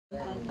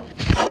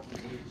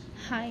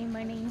Hi,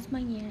 my name is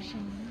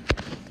Mayerjan.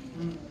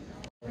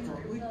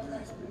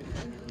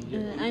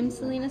 I'm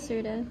Selena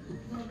Serta.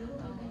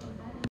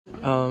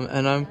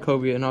 And I'm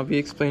Kobe, and I'll be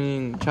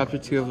explaining Chapter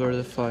 2 of Lord of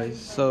the Flies.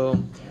 So,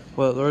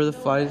 what Lord of the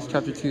Flies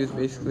Chapter 2 is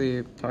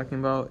basically talking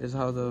about is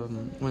how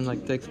when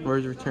the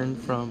explorers returned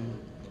from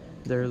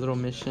their little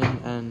mission,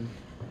 and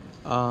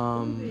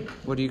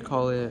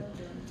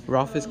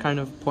Ralph is kind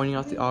of pointing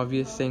out the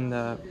obvious, saying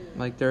that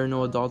there are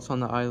no adults on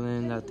the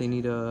island, that they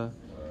need to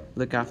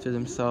look after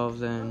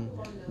themselves, and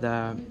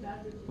that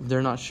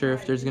they're not sure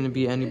if there's going to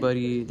be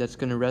anybody that's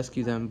going to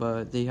rescue them,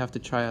 but they have to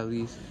try at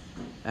least.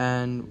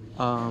 And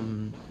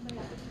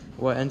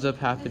what ends up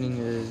happening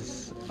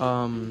is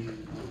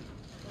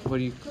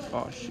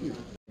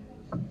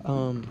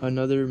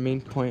another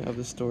main point of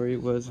the story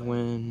was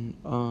when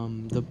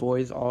the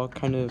boys all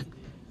kind of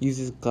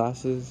uses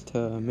glasses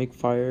to make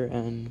fire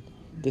and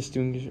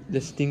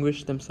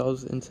distinguish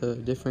themselves into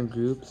different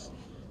groups.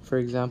 For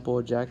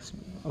example, Jax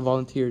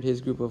volunteered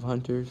his group of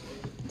hunters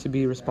to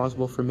be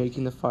responsible for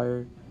making the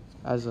fire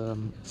as a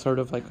sort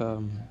of like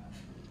a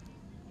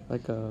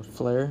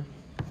flare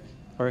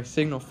or a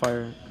signal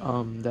fire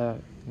that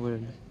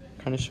would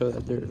kind of show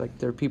that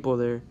there are people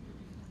there.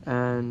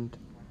 And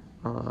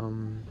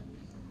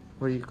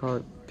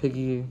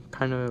Piggy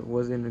kind of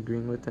wasn't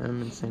agreeing with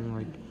them and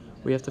saying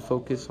we have to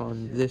focus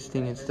on this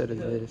thing instead of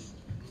this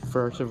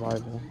for our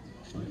survival.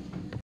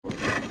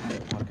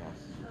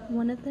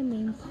 One of the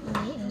main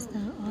points is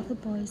that all the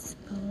boys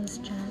follow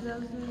Jack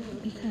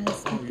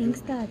because he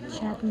thinks that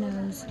Jack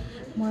knows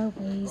more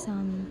ways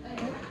on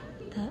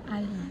the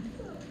island,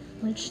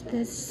 which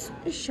this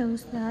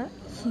shows that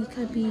he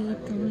could be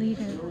the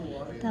leader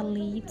that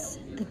leads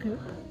the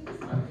group.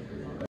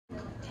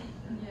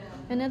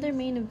 Another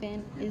main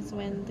event is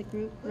when the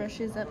group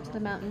rushes up to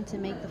the mountain to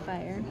make the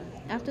fire.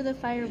 After the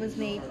fire was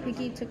made,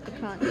 Piggy took the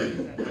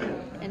cotton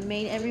and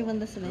made everyone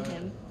listen to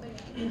him.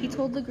 He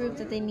told the group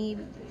that they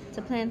need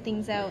to plan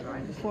things out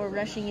before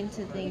rushing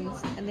into things,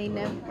 and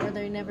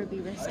they'll never be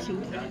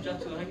rescued.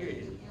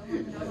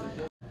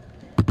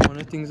 One of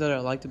the things that I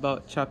liked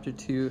about Chapter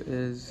 2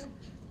 is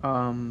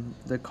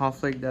the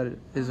conflict that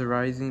is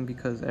arising,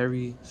 because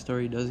every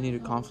story does need a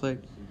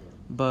conflict,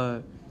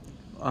 but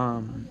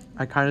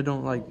I kind of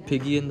don't like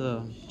Piggy in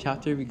the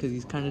chapter because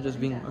he's kind of just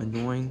being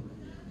annoying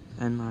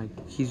and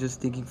he's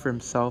just thinking for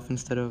himself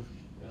instead of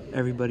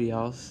everybody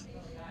else.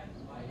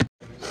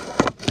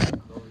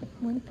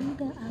 One thing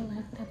that I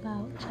liked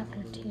about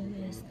Chapter 2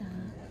 is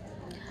that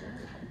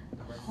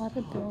all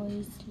the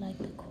boys, like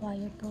the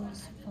quiet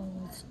boys,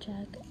 follows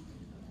Jack,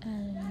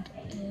 and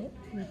it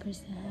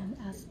represents him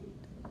as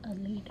a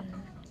leader.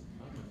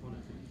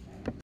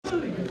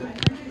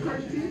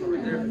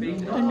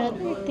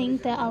 Another thing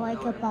that I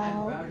like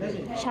about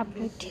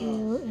Chapter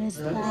 2 is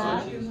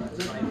that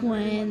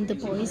when the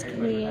boys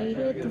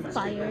created the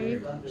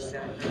fires,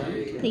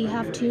 they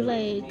have to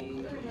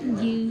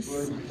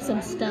use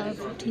some stuff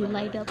to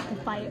light up the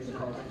fire.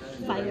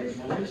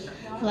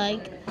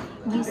 Like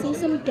using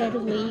some dead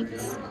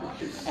leaves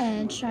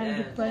and trying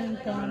to burn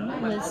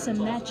them with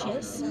some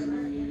matches.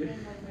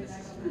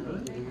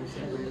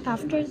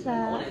 After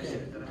that,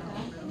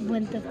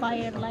 when the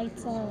fire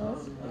lights up,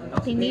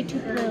 they need to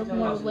put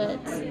more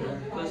wood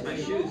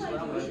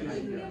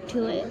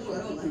to it.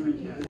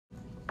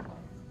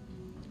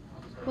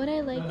 What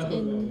I liked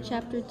in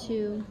Chapter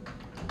 2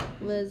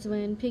 was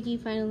when Piggy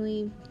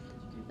finally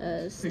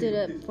stood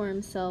up for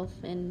himself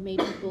and made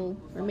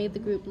the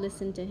group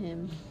listen to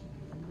him.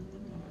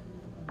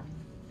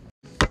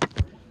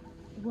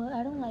 What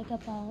I don't like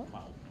about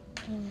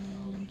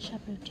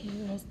Chapter 2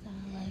 is that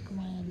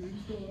when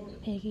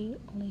Piggy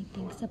only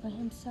thinks about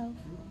himself,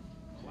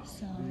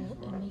 so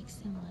it makes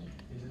him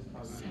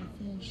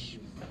selfish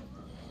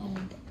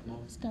and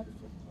stuff.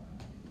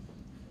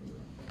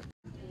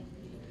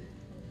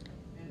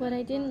 What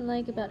I didn't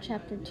like about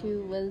Chapter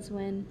 2 was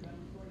when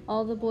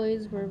all the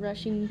boys were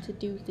rushing to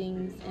do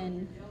things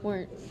and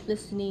weren't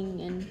listening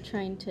and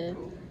trying to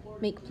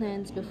make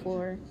plans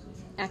before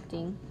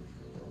acting.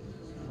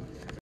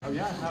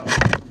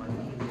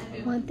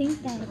 One thing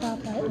that I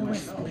thought that it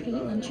was pretty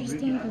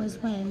interesting was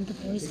when the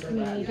boys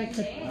created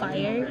the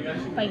fire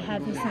by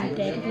having some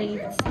dead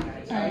leaves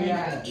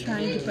and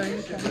trying to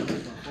burn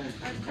them.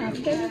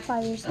 After the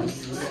fire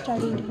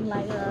starting to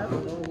light up,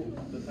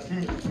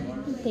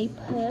 they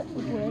put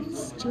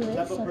woods to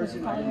it so the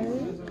fire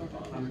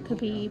could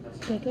be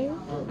bigger.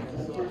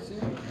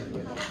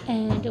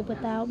 And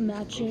without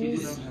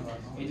matches,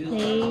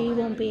 they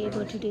won't be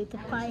able to do the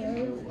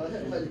fire.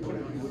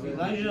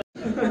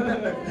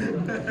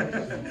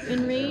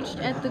 Enraged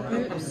at the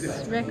group's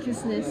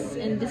recklessness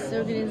and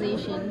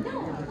disorganization,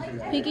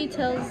 Piggy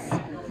tells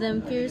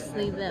them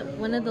fiercely that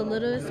one of the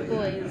littlest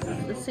boys,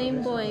 the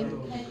same boy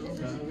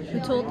who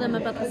told them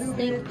about the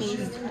snake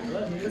beast,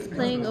 was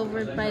playing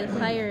over by the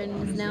fire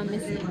and is now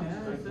missing.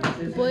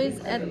 The boys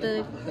at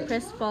the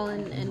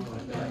crestfallen and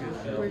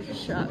were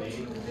shocked,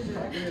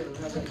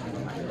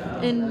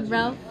 and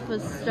Ralph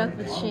was struck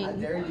with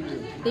shame.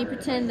 They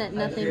pretend that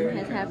nothing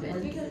has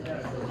happened.